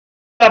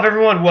What's up,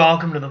 everyone?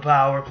 Welcome to the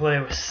Power Play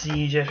with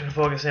CJ. We're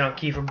focusing on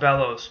Kieffer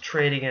Bellows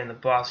trading in the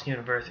Boston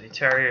University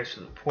Terriers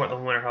for the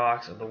Portland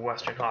Winterhawks of the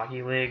Western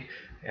Hockey League,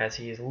 as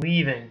he is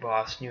leaving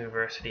Boston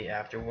University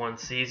after one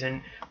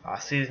season,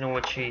 a season in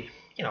which he,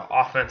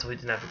 offensively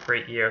didn't have a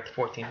great year with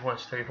 14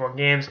 points, 34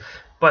 games,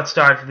 but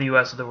started for the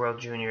U.S. of the World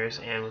Juniors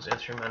and was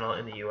instrumental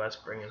in the U.S.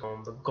 bringing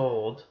home the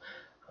gold,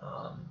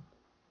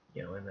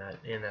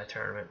 in that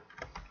tournament.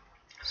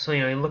 So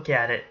you look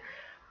at it.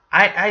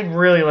 I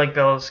really like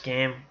Bellows'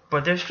 game,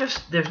 but there's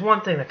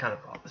one thing that kind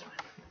of bothers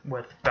me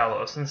with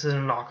Bellows, and this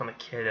isn't a knock on the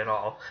kid at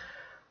all.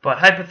 But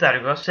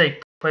hypothetically, let's say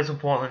he plays with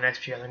Portland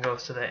next year, then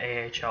goes to the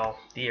AHL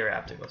the year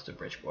after, goes to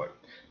Bridgeport.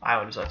 I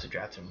would just like to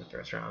draft him in the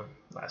first round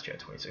last year,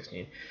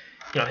 2016.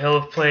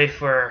 He'll have played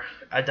for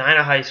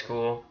Edina High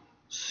School,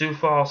 Sioux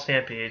Falls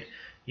Stampede,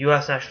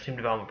 U.S. National Team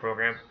Development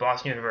Program,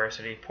 Boston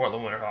University,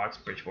 Portland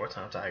Winterhawks, Bridgeport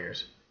Town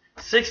Tigers.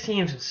 6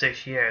 teams in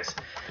 6 years.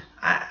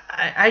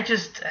 I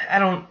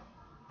don't.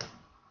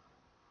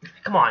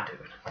 Come on,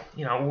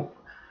 dude.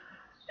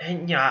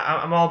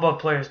 I'm all about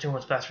players doing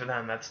what's best for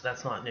them.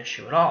 That's not an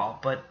issue at all.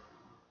 But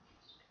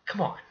come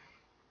on.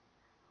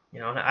 I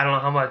don't know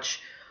how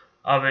much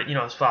of it.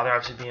 His father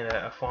obviously being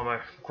a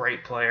former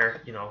great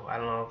player. I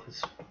don't know if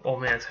his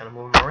old man's kind of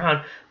moving him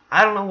around.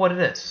 I don't know what it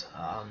is.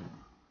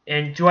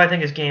 And do I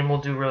think his game will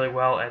do really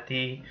well at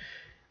the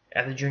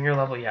junior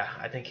level? Yeah,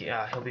 I think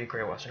he'll be a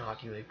great Western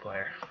Hockey League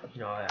player.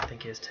 I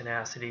think his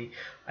tenacity.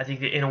 I think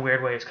that in a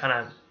weird way, it's kind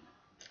of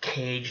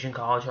caged in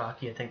college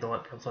hockey. I think they'll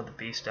let the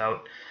beast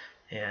out,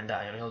 and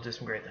he'll do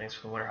some great things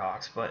for the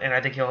Winterhawks. And I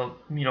think he'll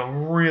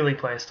really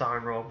play a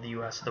starring role for the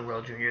U.S. of the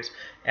World Juniors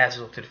as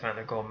they look to defend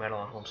their gold medal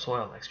on home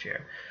soil next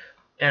year.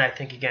 And I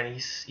think again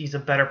he's a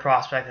better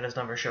prospect than his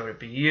numbers showed at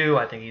BU.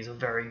 I think he's a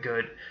very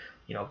good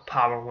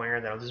power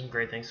winger that'll do some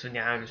great things for the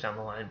Islanders down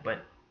the line.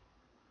 But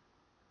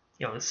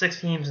the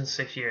 6 teams in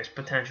 6 years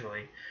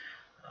potentially,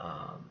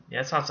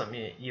 it's not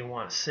something you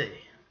want to see.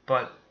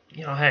 But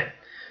hey.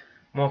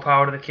 More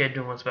power to the kid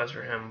doing what's best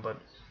for him, but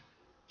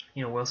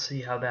we'll see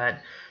how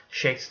that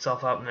shakes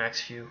itself out in the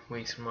next few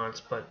weeks and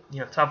months. But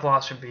tough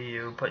loss for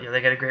BU, but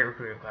they got a great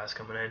recruiting class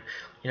coming in.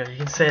 You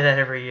can say that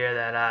every year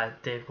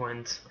that Dave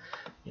Quinn's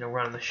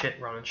running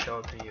show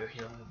at BU.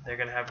 They're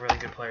gonna have really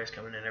good players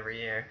coming in every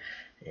year,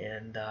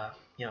 and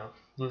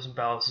losing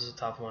Bellows is a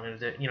tough one.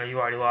 You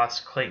already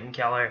lost Clayton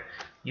Keller,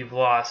 you've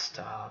lost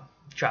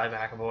Charlie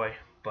McAvoy,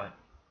 but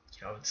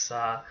it's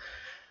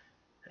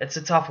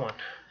a tough one.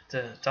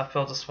 It's a tough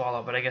pill to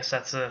swallow, but I guess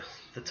that's the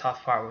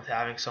tough part with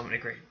having so many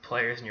great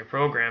players in your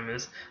program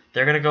is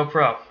they're going to go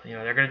pro.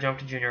 They're going to jump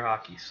to junior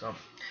hockey, so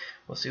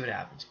we'll see what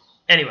happens.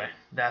 Anyway,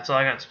 that's all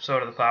I got in this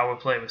episode of the Power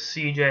Play with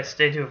CJ.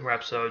 Stay tuned for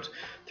episodes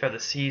throughout the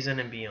season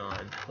and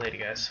beyond. Later,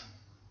 guys.